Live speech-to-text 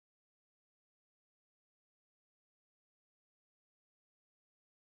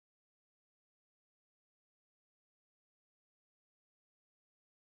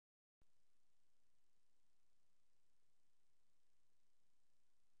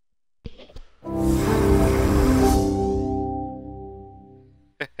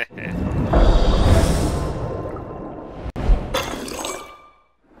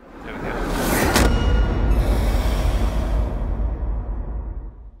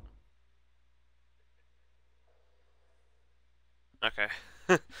Okay.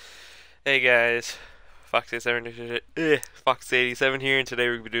 Hey guys, Fox87 here, and today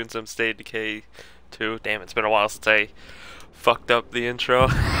we're gonna be doing some State of Decay 2. Damn, it's been a while since I fucked up the intro.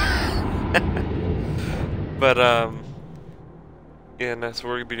 But yeah, no, so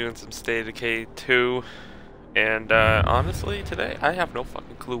we're gonna be doing some State of Decay 2, and honestly, today I have no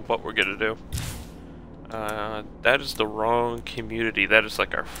fucking clue what we're gonna do. That is the wrong community. That is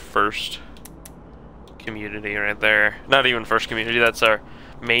like our first community right there. Not even first community, that's our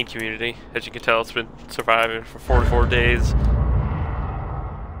main community. As you can tell, it's been surviving for 44 days.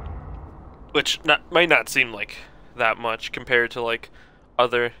 Which might not seem like that much compared to like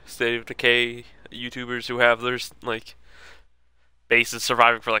other State of Decay YouTubers who have their like bases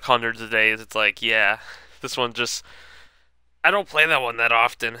surviving for like hundreds of days. It's like, yeah, this one just, I don't play that one that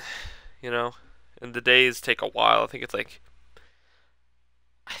often, you know? And the days take a while. I think it's like,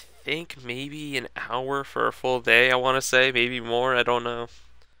 I think maybe an hour for a full day, I want to say. Maybe more, I don't know.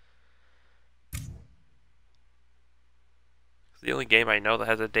 The only game I know that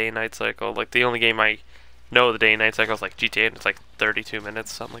has a day-night cycle, like the only game I know the day-night cycle is like GTA, and it's like 32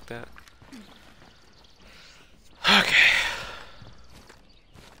 minutes, something like that. Okay.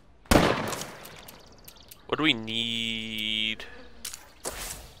 What do we need?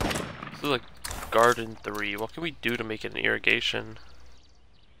 This is like Garden 3. What can we do to make it an irrigation?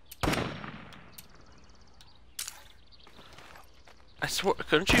 I swear,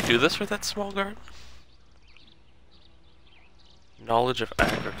 couldn't you do this with that small garden? Knowledge of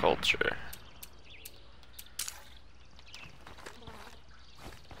agriculture.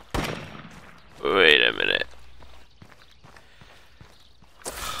 Wait a minute.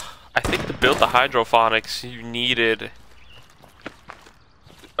 I think to build the hydroponics, you needed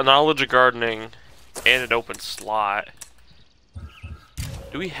a knowledge of gardening and an open slot.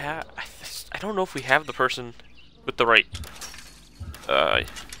 Do we have... I don't know if we have the person with the right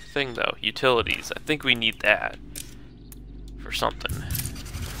thing, though. Utilities. I think we need that for something.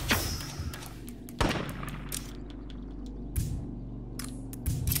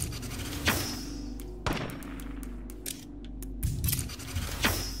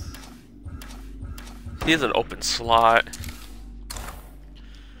 He has an open slot.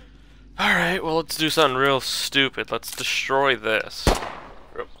 Alright, well, let's do something real stupid. Let's destroy this.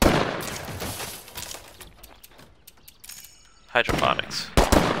 Hydroponics.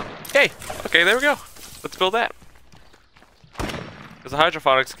 Hey! Okay, there we go. Let's build that. Because the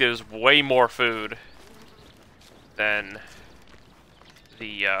hydroponics gives way more food than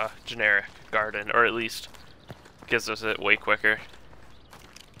the generic garden, or at least gives us it way quicker.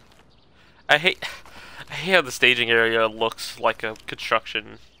 I hate how the staging area looks like a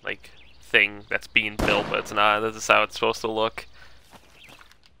construction thing that's being built, but it's not. This is how it's supposed to look.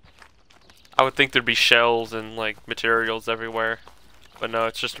 I would think there'd be shells and like materials everywhere, but no,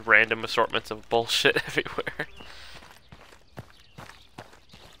 it's just random assortments of bullshit everywhere.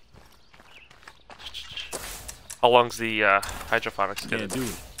 How long's the hydroponics gonna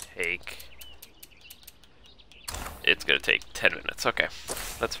take? It's gonna take 10 minutes. Okay,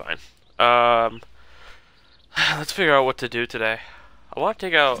 that's fine. Let's figure out what to do today. I want to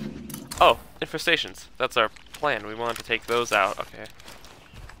take out... Oh, infestations. That's our plan. We want to take those out. Okay.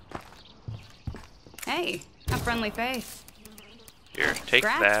 Hey, a friendly face. Here, take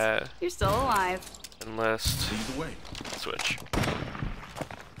Congrats. that. You're still alive. Enlist. Lead the way. Switch.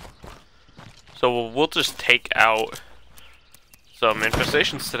 So we'll just take out some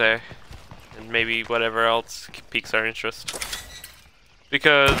infestations today, and maybe whatever else piques our interest.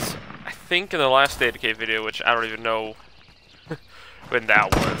 Because I think in the last State of Decay video, which I don't even know when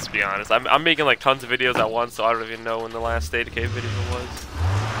that was, to be honest. I'm making like tons of videos at once, so I don't even know when the last State of Decay video was.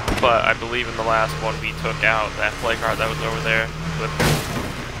 But I believe in the last one we took out that play card that was over there with,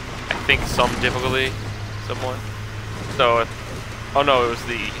 I think, some difficulty, somewhat. So, oh no, it was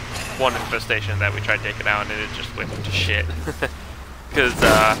the one infestation that we tried taking out, and it just went to shit. Because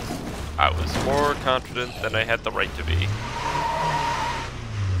I was more confident than I had the right to be.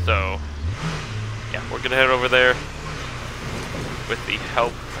 So, yeah, we're gonna head over there with the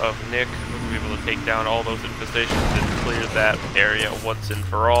help of Nick. We'll be able to take down all those infestations and clear that area once and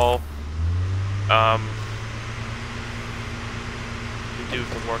for all. We do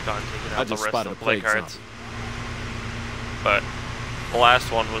some work on taking out the rest of the play cards. But the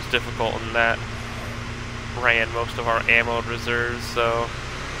last one was difficult, and that ran most of our ammo reserves, so...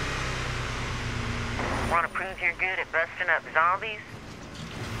 Want to prove you're good at busting up zombies?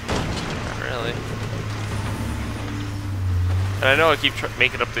 Not really. And I know I keep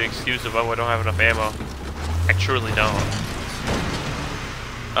making up the excuse of, oh, I don't have enough ammo. I truly don't.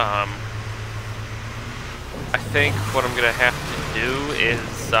 I think what I'm gonna have to do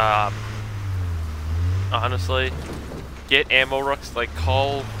is, honestly, get ammo rucksacks, like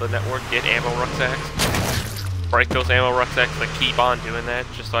call the network, get ammo rucksacks, break those ammo rucksacks, like keep on doing that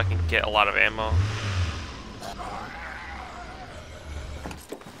just so I can get a lot of ammo.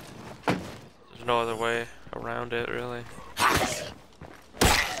 There's no other way around it, really.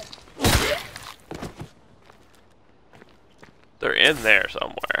 They're in there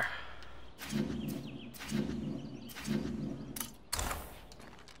somewhere.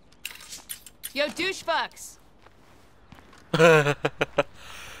 Yo, douche fucks.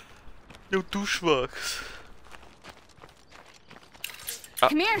 Yo, douchebugs.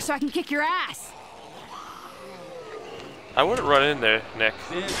 Come here so I can kick your ass. I wouldn't run in there, Nick.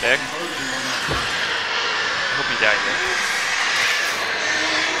 Nick? I hope you die, Nick.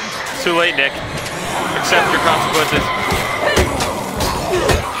 It's too late, Nick. Accept your consequences.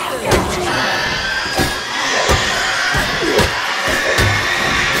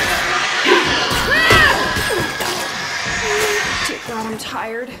 Dear God, I'm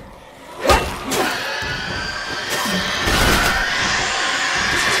tired.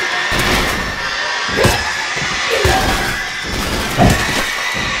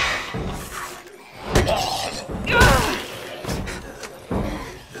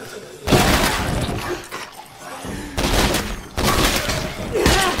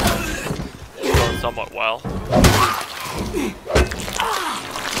 Going somewhat well.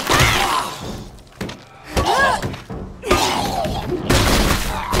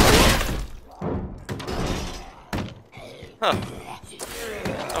 Huh.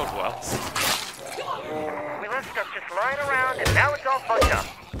 That was well. We left stuff just lying around, and now it's all fucked up.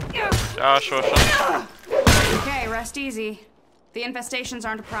 Sure. Okay, rest easy. The infestations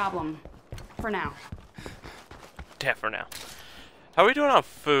aren't a problem. For now. Yeah, for now. How are we doing on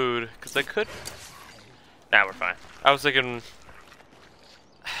food? Because I could... Nah, we're fine. I was thinking...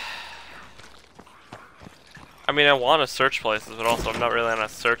 I mean, I want to search places, but also I'm not really on a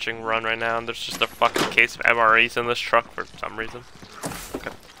searching run right now, and there's just a fucking case of MREs in this truck for some reason.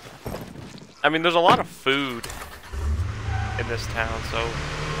 Okay. I mean, there's a lot of food in this town, so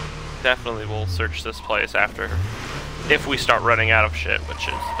definitely we'll search this place after, if we start running out of shit, which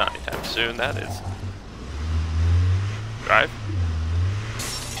is not anytime soon, that is. Drive?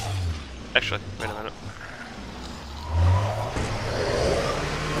 Actually, wait a minute.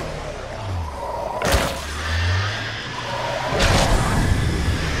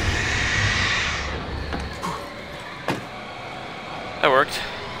 That worked.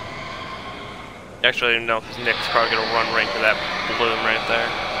 Actually, no, because Nick's probably gonna run right to that bloom right there.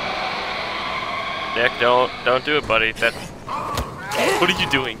 Nick, don't do it, buddy. That. What are you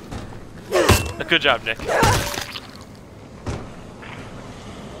doing? Good job, Nick.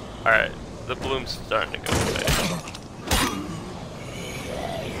 All right, the bloom's starting to go away.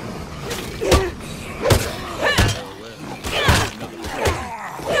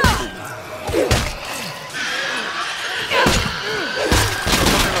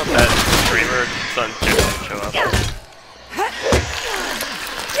 That streamer son didn't show up.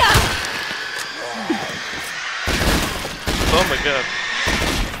 Oh my god.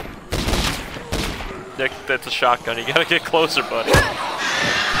 Nick, that's a shotgun. You gotta get closer, buddy.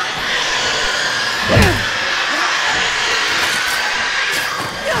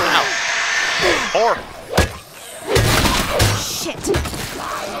 Ow. Or. Shit.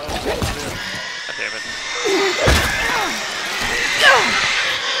 God damn it.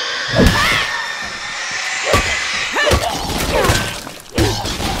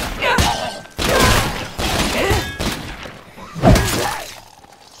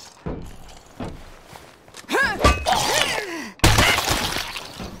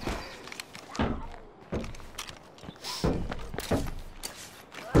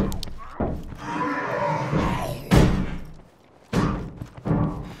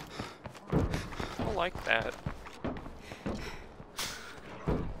 Like that.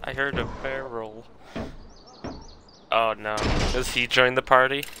 I heard a barrel. Oh no. Has he joined the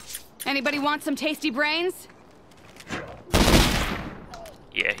party? Anybody want some tasty brains?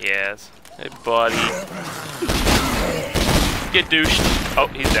 Yeah, he has. Hey, buddy. Get douched. Oh,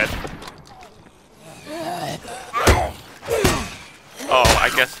 he's dead. Oh,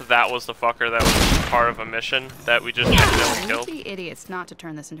 I guess that was the fucker that was part of a mission that we just accidentally killed. We'd be idiots not to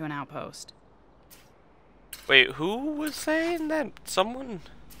turn this into an outpost. Wait, who was saying that? Someone?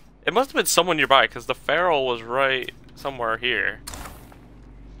 It must have been someone nearby, because the feral was right somewhere here.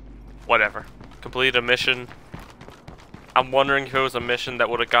 Whatever. Complete a mission. I'm wondering if it was a mission that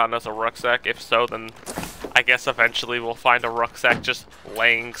would have gotten us a rucksack. If so, then I guess eventually we'll find a rucksack just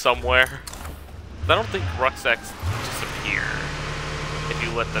laying somewhere. I don't think rucksacks disappear if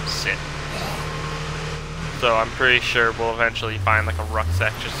you let them sit. So I'm pretty sure we'll eventually find like a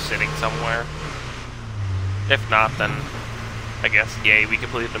rucksack just sitting somewhere. If not, then I guess, yay, we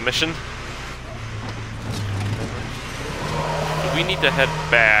completed the mission. We need to head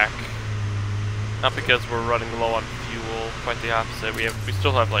back. Not because we're running low on fuel, quite the opposite. We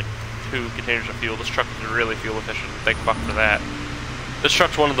still have like 2 containers of fuel. This truck is really fuel efficient. Thank fuck for that. This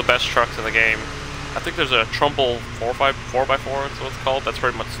truck's one of the best trucks in the game. I think there's a Trumbull 4x4, that's what it's called. That's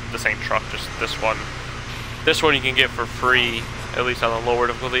pretty much the same truck, just this one. This one you can get for free, at least on the lower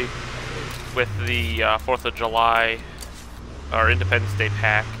difficulty, with the 4th of July or Independence Day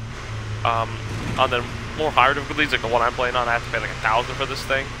pack. On the more higher difficulties, like the one I'm playing on, I have to pay like $1,000 for this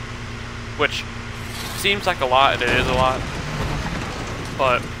thing, which seems like a lot, and it is a lot,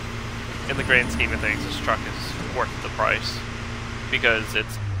 but in the grand scheme of things, this truck is worth the price because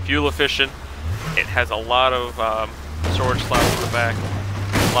it's fuel efficient. It has a lot of storage slots in the back,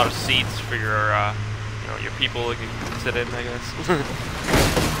 a lot of seats for your, you know, your people that can sit in, I guess.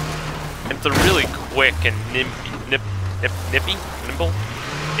 And it's a really quick and nimble.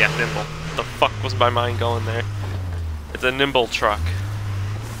 Yeah, nimble. The fuck was my mind going there? It's a nimble truck.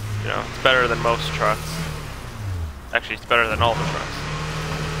 You know, it's better than most trucks. Actually, it's better than all the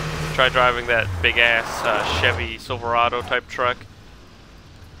trucks. Try driving that big ass Chevy Silverado type truck.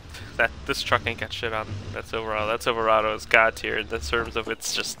 This truck ain't got shit on that Silverado. That Silverado is god tier in terms of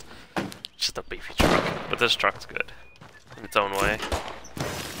it's just a beefy truck. But this truck's good in its own way.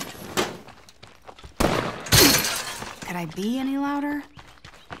 Could I be any louder?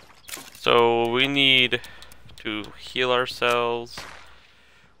 So we need to heal ourselves,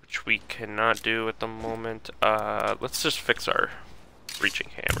 which we cannot do at the moment. Let's just fix our breaching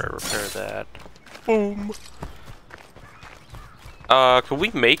hammer, repair that. Boom. Can we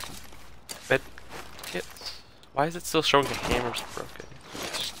make med kits? Why is it still showing the hammer's broken?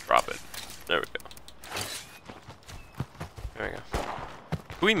 Let's just drop it. There we go. There we go.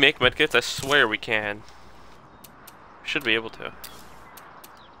 Can we make med kits? I swear we can. We should be able to.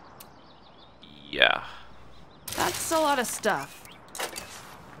 Yeah. That's a lot of stuff.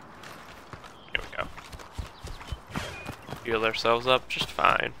 Here we go. Heal ourselves up just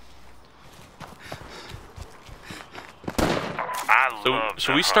fine.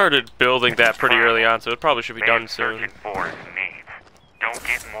 So we started building that pretty early on, so it probably should be done soon. For his needs. Don't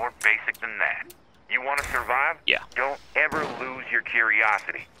get more basic than that. You want to survive? Yeah. Don't ever lose your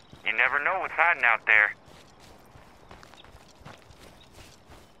curiosity. You never know what's hiding out there.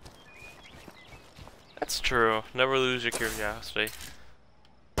 That's true. Never lose your curiosity.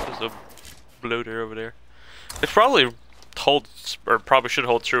 There's a bloater over there. It probably holds, or probably should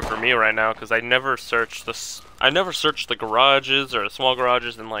hold true for me right now, because I never search the garages or the small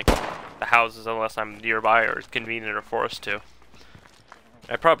garages in like the houses unless I'm nearby or it's convenient or forced to.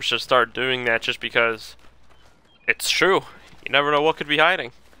 I probably should start doing that just because it's true. You never know what could be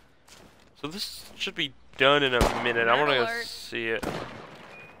hiding. So this should be done in a minute. I want to go see it.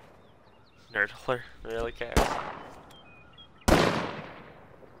 Nerd alert. Really, Cass?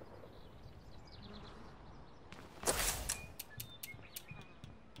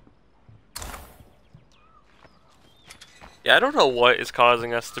 Yeah, I don't know what is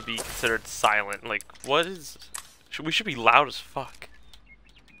causing us to be considered silent. Like, what is... We should be loud as fuck.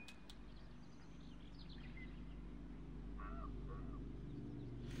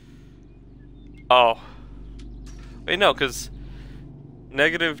 Oh. Wait, no, because...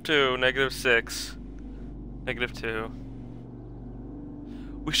 -2, -6, -2.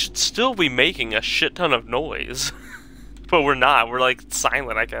 We should still be making a shit ton of noise. But we're not. We're, like,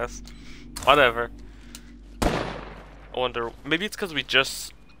 silent, I guess. Whatever. I wonder... Maybe it's because we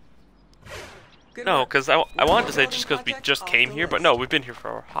just... No, because I wanted to say just because we just came here, but no, we've been here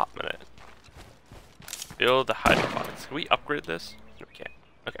for a hot minute. Build the hydroponics. Can we upgrade this? No, we can't.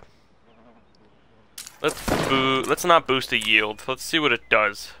 Okay. Let's not boost the yield. Let's see what it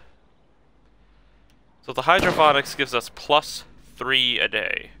does. So the hydroponics gives us +3 a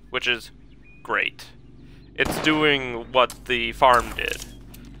day, which is great. It's doing what the farm did.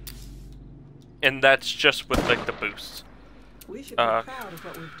 And that's just with like the boosts. We should be proud of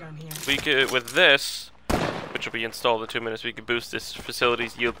what we've done here. We could, with this, which will be installed in 2 minutes, we could boost this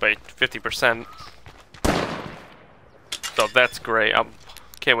facility's yield by 50%. So that's great. I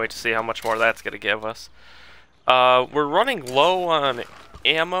can't wait to see how much more that's gonna give us. We're running low on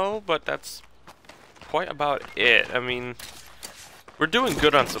ammo, but that's quite about it. I mean, we're doing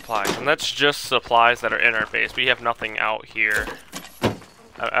good on supplies, and that's just supplies that are in our base. We have nothing out here.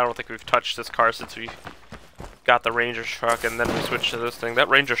 I don't think we've touched this car since we got the Ranger's truck, and then we switched to this thing. That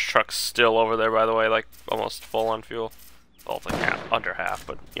Ranger's truck's still over there, by the way, like almost full on fuel. Well, it's like half, under half,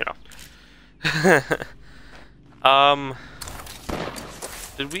 but you know.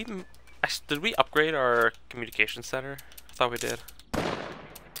 Did we upgrade our communication center? I thought we did.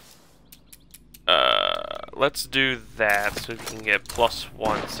 Let's do that so we can get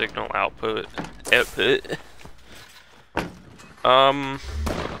 +1 signal output.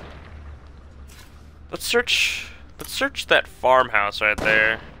 Let's search that farmhouse right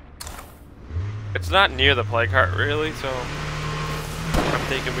there. It's not near the plague heart really, so I'm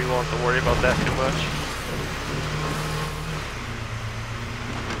thinking we won't have to worry about that too much.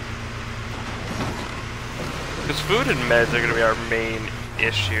 Because food and meds are gonna be our main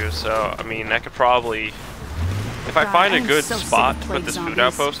issue, so I mean I could probably, if I find a good spot to put this food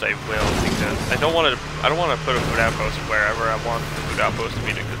outpost, I will, because I don't want to put a food outpost wherever I want the food outpost to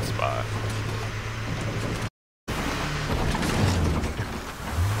be in a good spot.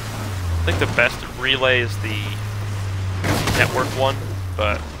 I think the best relay is the network one,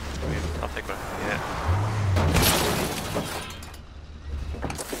 but I mean, I'll take what I can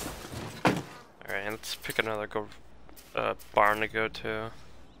get. Alright, let's pick another barn to go to.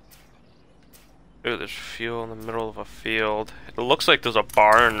 Ooh, there's fuel in the middle of a field. It looks like there's a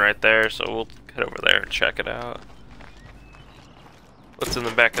barn right there, so we'll head over there and check it out. What's in the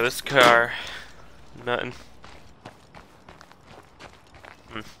back of this car? Nothing.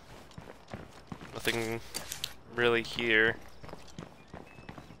 Nothing really here.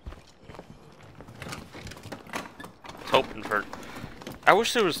 I was hoping for... I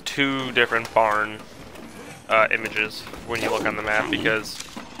wish there was 2 different barn images when you look on the map, because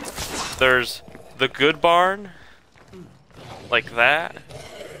there's the good barn, like that,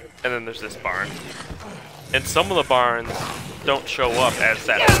 and then there's this barn. And some of the barns don't show up as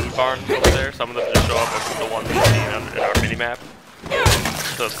that food barn over there. Some of them just show up as the ones we see in our mini-map.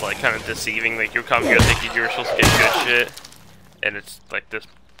 So it's like kind of deceiving. Like you come here thinking you're supposed to get good shit, and it's like this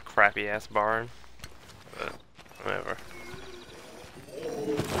crappy ass barn. But whatever.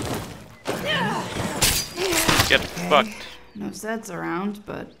 Get fucked. No Zeds around,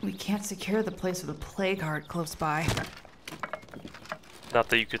 but we can't secure the place with a plague heart close by. Not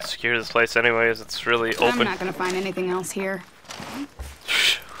that you could secure this place anyways, it's really open. I'm not gonna find anything else here.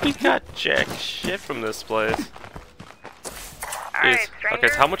 We got jack shit from this place. Alright, stranger. Okay,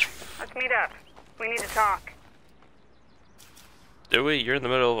 so how much... Let's meet up. We need to talk. Do we? You're in the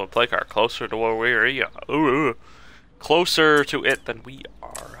middle of a plague heart, closer to where we are. Ooh, closer to it than we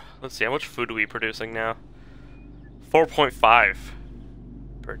are. Let's see, how much food are we producing now? 4.5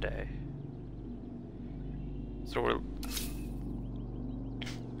 per day. So we're...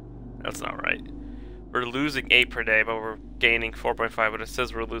 That's not right. We're losing 8 per day, but we're gaining 4.5, but it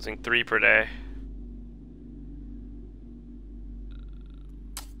says we're losing 3 per day.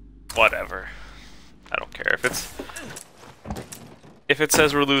 Whatever. I don't care. If it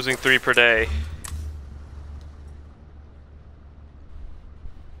says we're losing 3 per day,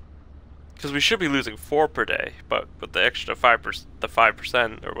 because we should be losing 4 per day, but with the extra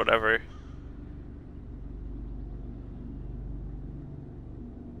 5% or whatever.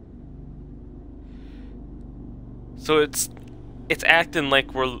 So it's acting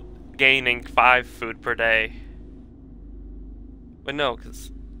like we're gaining 5 food per day. But no,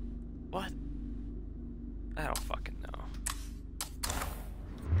 because what? I don't fucking know.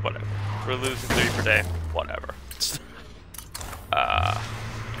 Whatever. We're losing 3 per day. Whatever.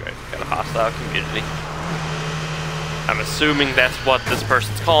 Great. Got a hostile community. I'm assuming that's what this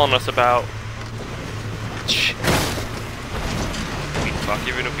person's calling us about. Shit. I mean, fuck,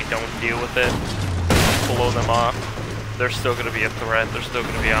 even if we don't deal with it, blow them off, they're still gonna be a threat. They're still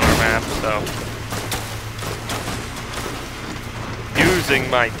gonna be on our map, so. Using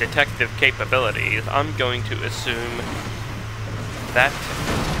my detective capabilities, I'm going to assume that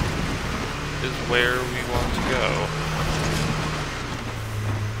is where we want to go.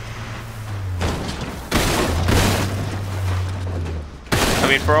 I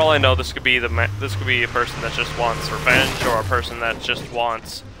mean, for all I know, this could be a person that just wants revenge, or a person that just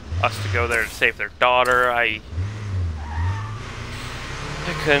wants us to go there to save their daughter. I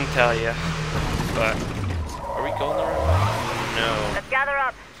couldn't tell you, but are we going the right way? No. Let's gather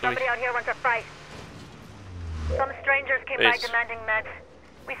up. Somebody out here wants a fight. Some strangers came by demanding meds.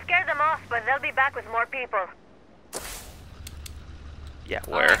 We scared them off, but they'll be back with more people. Yeah,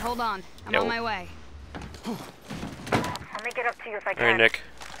 where? Alright, hold on. I'm on my way. I'll make it up to you if I can. Alright, Nick.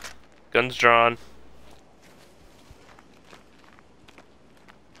 Guns drawn.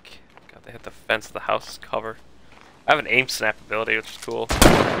 God, they hit the fence of the house's cover. I have an aim snap ability, which is cool.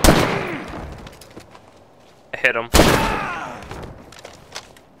 I hit him.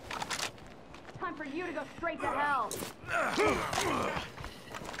 Time for you to go straight to hell.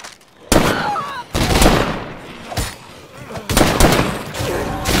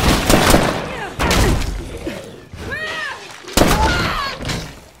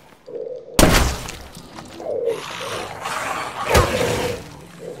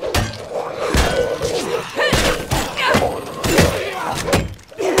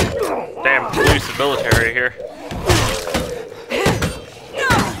 Damn, police and military here.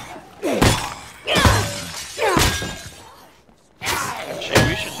 Actually,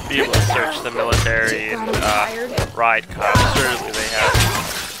 we should be able to search the military and ride cops. Surely they have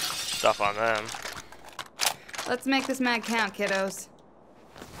stuff on them. Let's make this mag count, kiddos.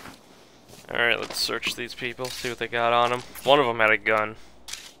 Alright, let's search these people, see what they got on them. One of them had a gun.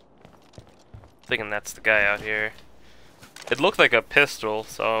 Thinking that's the guy out here. It looked like a pistol,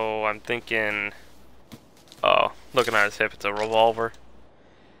 so I'm thinking... Oh, looking at his hip, it's a revolver.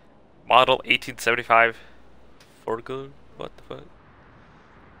 Model 1875 Fortgun? What the fuck?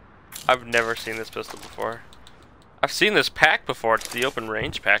 I've never seen this pistol before. I've seen this pack before, it's the open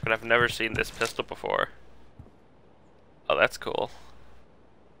range pack, but I've never seen this pistol before. Oh, that's cool.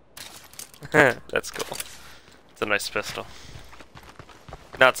 That's cool. It's a nice pistol.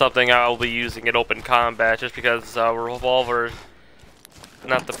 Not something I'll be using in open combat, just because a revolver is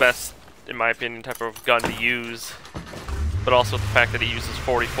not the best, in my opinion, type of gun to use. But also the fact that it uses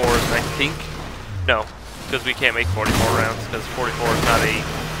 44s, and I think... No, because we can't make 44 rounds, because 44 is not a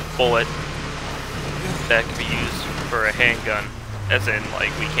bullet that can be used for a handgun. As in,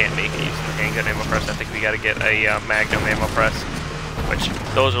 like, we can't make it using the handgun ammo press. I think we gotta get a Magnum ammo press. Which,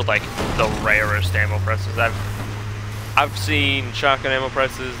 those are like the rarest ammo presses. I've seen shotgun ammo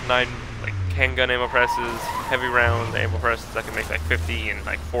presses, like handgun ammo presses, heavy round ammo presses that can make like 50 and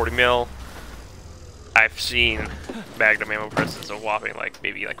like 40 mil. I've seen Magnum ammo presses a whopping like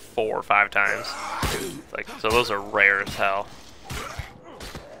maybe like 4 or 5 times. Like, so those are rare as hell.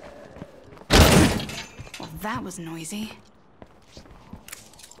 Well, that was noisy.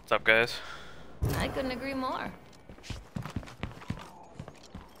 What's up, guys? I couldn't agree more.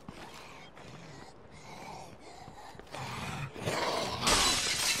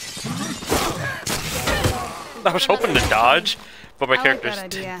 I was hoping to dodge, but my I like character that just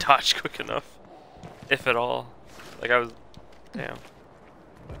idea. didn't dodge quick enough. If at all. Like, I was... Damn.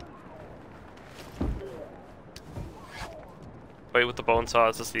 Wait with the bone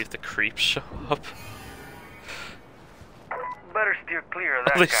saws to see if the creeps show up. Better steer clear of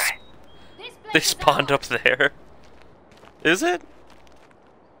Oh, that guy. They spawned up there. Is it?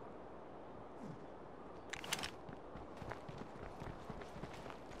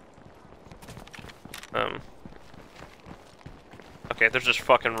 Okay, they're just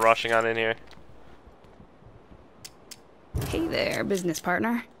fucking rushing on in here. Hey there, business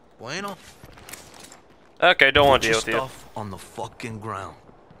partner. Bueno. Okay, don't want to Put deal with your you. stuff on the fucking ground.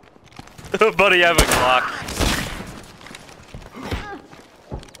 Buddy, I have a Glock.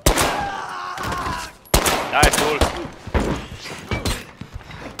 Nice, cool.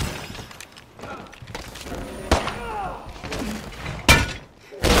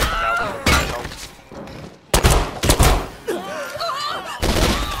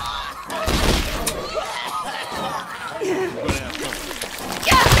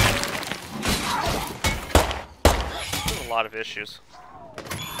 A lot of issues.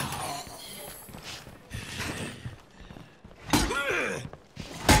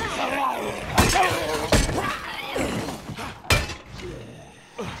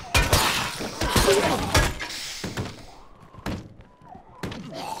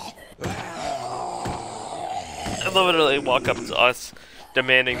 I love it when they walk up to us,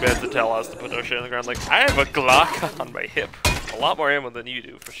 demanding beds to tell us to put our shit on the ground. Like, I have a Glock on my hip. A lot more ammo than you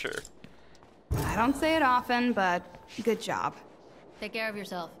do, for sure. I don't say it often, but good job. Take care of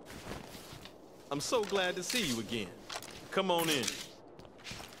yourself. I'm so glad to see you again. Come on in.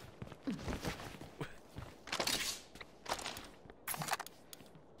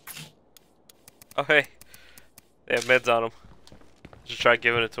 Oh, hey. They have meds on them. Just try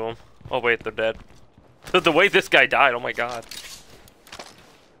giving it to them. Oh, wait, they're dead. The way this guy died, oh my god.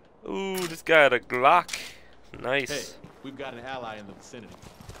 Ooh, this guy had a Glock. Nice. Hey, we've got an ally in the vicinity.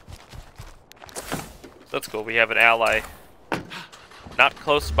 That's cool, we have an ally. Not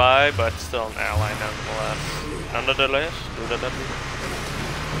close by, but still an ally nonetheless.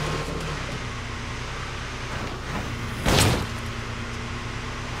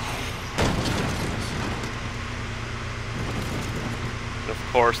 Of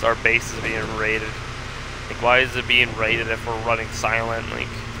course, our base is being raided. Like, why is it being raided if we're running silent? Like,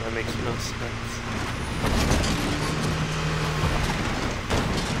 that makes no sense.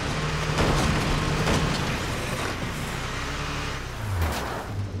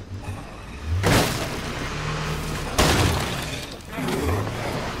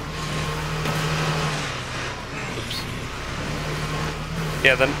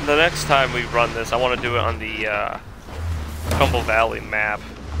 Yeah, the next time we run this, I want to do it on the Tumble Valley map,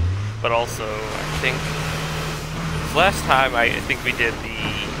 but also I think last time I think we did the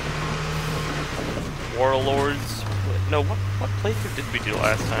Warlords. No, what playthrough did we do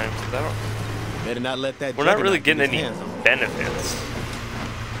last time? 'Cause I don't. Better not let that. We're not really Juggernaut getting get his any hands on me. benefits.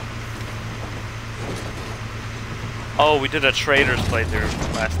 Oh, we did a Trader's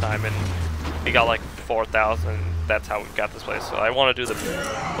playthrough last time, and we got like 4,000. That's how we got this place. So I want to do the.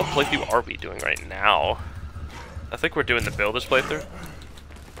 What playthrough are we doing right now? I think we're doing the Builder's playthrough.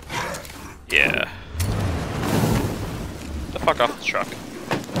 Yeah. Get the fuck off the truck.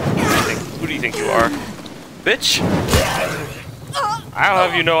 Who do you think you are? Bitch! I'll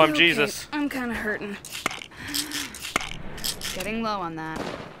have you know I'm Okay, Jesus. I'm kind of hurting. Getting low on that.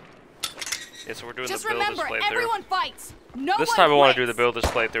 Yeah, so we're doing Just the Builder's remember, playthrough. everyone fights. No This one time I want to do quits. the Builder's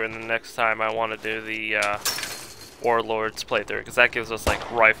playthrough, and the next time I want to do the Warlords playthrough, because that gives us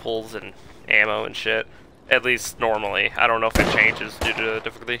like rifles and ammo and shit. At least normally. I don't know if it changes due to the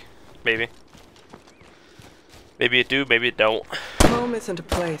difficulty. Maybe. Maybe it do, maybe it don't. Home isn't a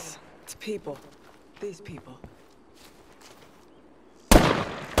place. It's people. These people.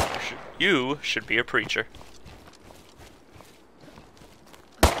 You should be a preacher.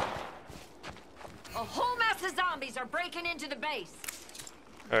 A whole mass of zombies are breaking into the base.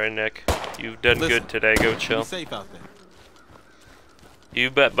 Alright, Nick. You've done Listen, good today. Go chill. Be safe out there. You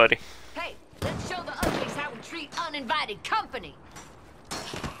bet, buddy. Hey, let's show the uglies how we treat uninvited company.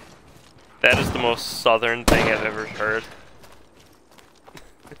 That is the most southern thing I've ever heard.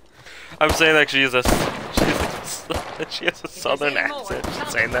 I'm saying that she has a southern accent. She's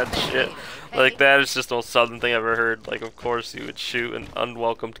saying that shit. Like, that is just the most southern thing I've ever heard. Like, of course you would shoot an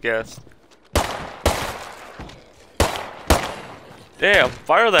unwelcomed guest. Damn,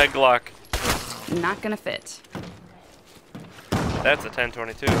 fire that Glock. Not gonna fit. That's a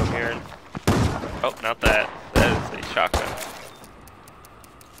 1022 I'm hearing. Oh, not that. That is a shotgun.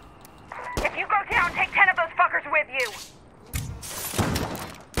 If you go down, take 10 of those fuckers with you.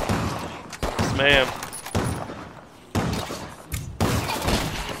 Yes, ma'am.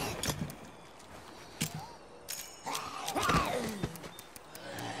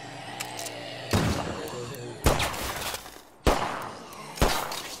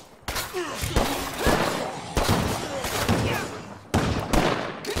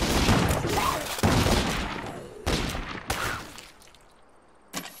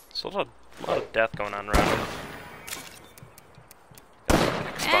 So a lot of death going on around here.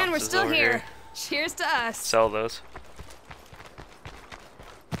 And we're Xboxes still over here. Cheers to us. Sell those.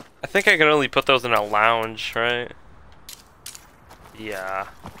 I think I can only put those in a lounge, right? Yeah.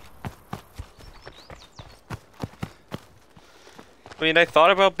 I mean, I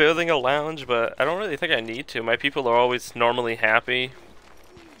thought about building a lounge, but I don't really think I need to. My people are always normally happy.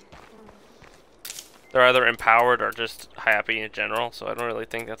 They're either empowered or just happy in general, so I don't really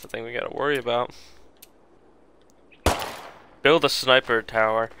think that's the thing we gotta worry about. Build a sniper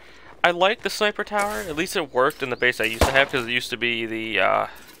tower. I like the sniper tower. At least it worked in the base I used to have, because it used to be the,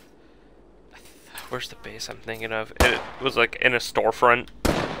 where's the base I'm thinking of? It was like in a storefront,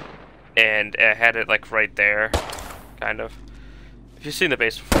 and it had it like right there, kind of. If you've seen the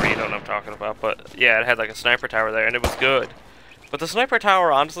base before, you know what I'm talking about, but yeah, it had like a sniper tower there, and it was good. But the sniper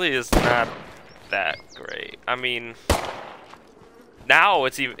tower, honestly, is not that great. I mean, now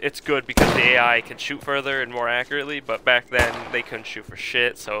it's good because the AI can shoot further and more accurately, but back then they couldn't shoot for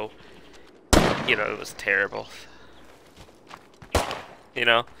shit, so you know, it was terrible. You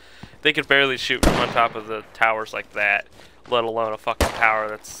know, they could barely shoot from on top of the towers like that, let alone a fucking tower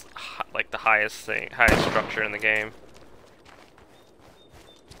that's like the highest structure in the game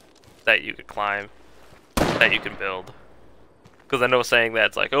that you could climb, that you can build. Because I know saying that,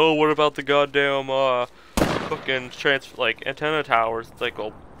 it's like, oh, what about the goddamn, fucking like, antenna towers? It's like,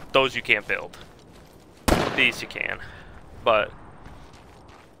 well, those you can't build. These you can. But,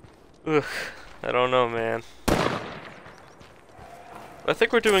 ugh, I don't know, man. I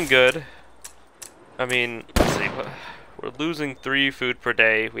think we're doing good. I mean, let's see, we're losing 3 food per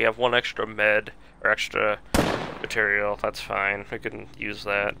day. We have 1 extra med, or extra material. That's fine. We can use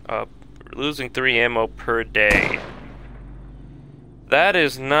that. We're losing 3 ammo per day. That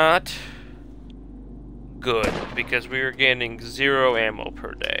is not good, because we are gaining 0 ammo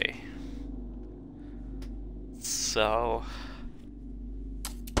per day. So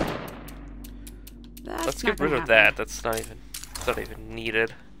let's get rid of that. That's not even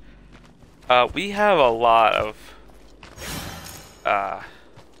needed. We have a lot of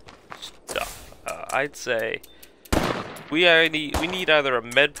stuff. I'd say we need either a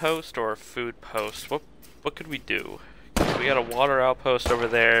med post or a food post. What could we do? Could we got a water outpost over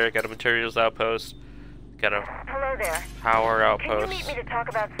there, got a materials outpost, got a Hello there. power Can you outpost. meet me to talk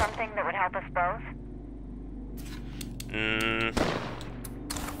about something that would help us both?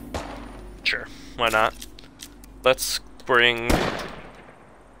 Sure, why not? Let's bring...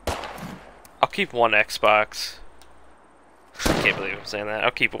 I'll keep one Xbox. I can't believe I'm saying that. I'll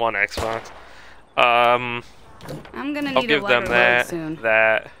keep one Xbox. I'm gonna I'll need give a them lighter load that, soon.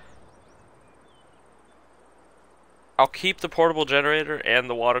 that. I'll keep the portable generator and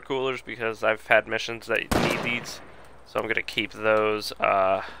the water coolers because I've had missions that need these. So I'm gonna keep those.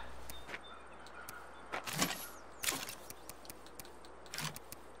 I'll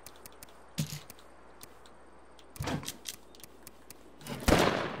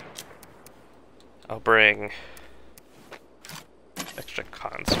bring extra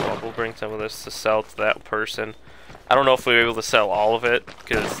cotton swab. We'll bring some of this to sell to that person. I don't know if we're able to sell all of it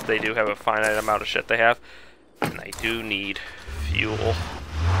because they do have a finite amount of shit they have. And I do need fuel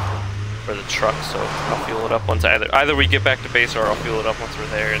for the truck, so I'll fuel it up once either we get back to base or I'll fuel it up once we're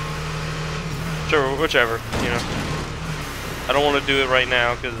there. And sure, whichever, you know. I don't want to do it right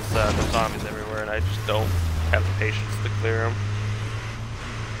now because there's zombies everywhere and I just don't have the patience to clear them.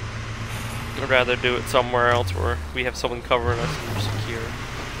 I'd rather do it somewhere else where we have someone covering us and we're secure.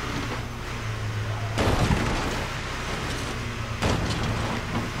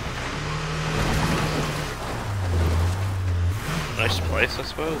 Nice place, I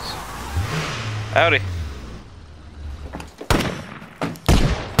suppose. Howdy.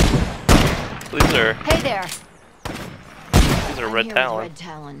 These are... Hey there. These are I'm Red here with Talon. Red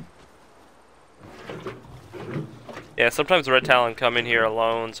Talon. Yeah, sometimes the Red Talon come in here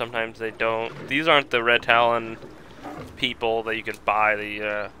alone, sometimes they don't. These aren't the Red Talon people that you could buy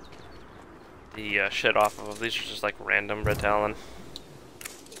the shit off of. These are just like random Red Talon.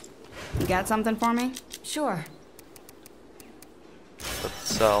 You got something for me? Sure.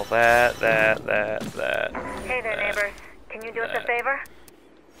 Let's sell that. Hey there, neighbors. Can you do us a favor?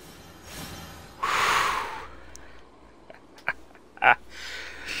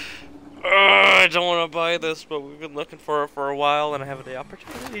 I don't want to buy this, but we've been looking for it for a while, and I have the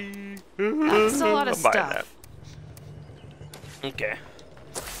opportunity. That's a lot of I'm buying stuff. that. Okay.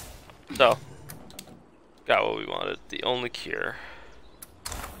 So, got what we wanted. The only cure.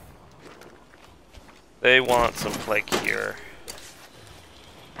 They want some plague cure.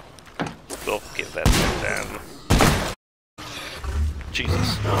 We'll give that to them.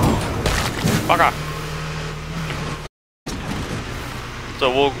 Jesus. Fuck off. So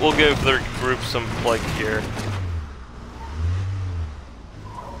we'll give their group some plague cure.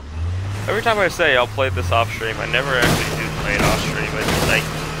 Every time I say I'll play this off stream, I never actually do play it off stream. I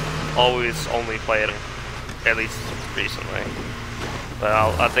always only play it, at least recently. But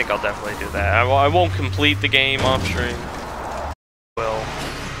I think I'll definitely do that. I won't complete the game off stream. We'll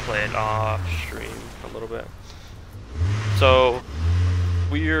play it off stream a little bit. So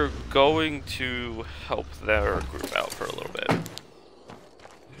we're going to help their group out for a little bit.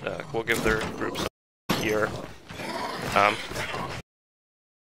 We'll give their group some here.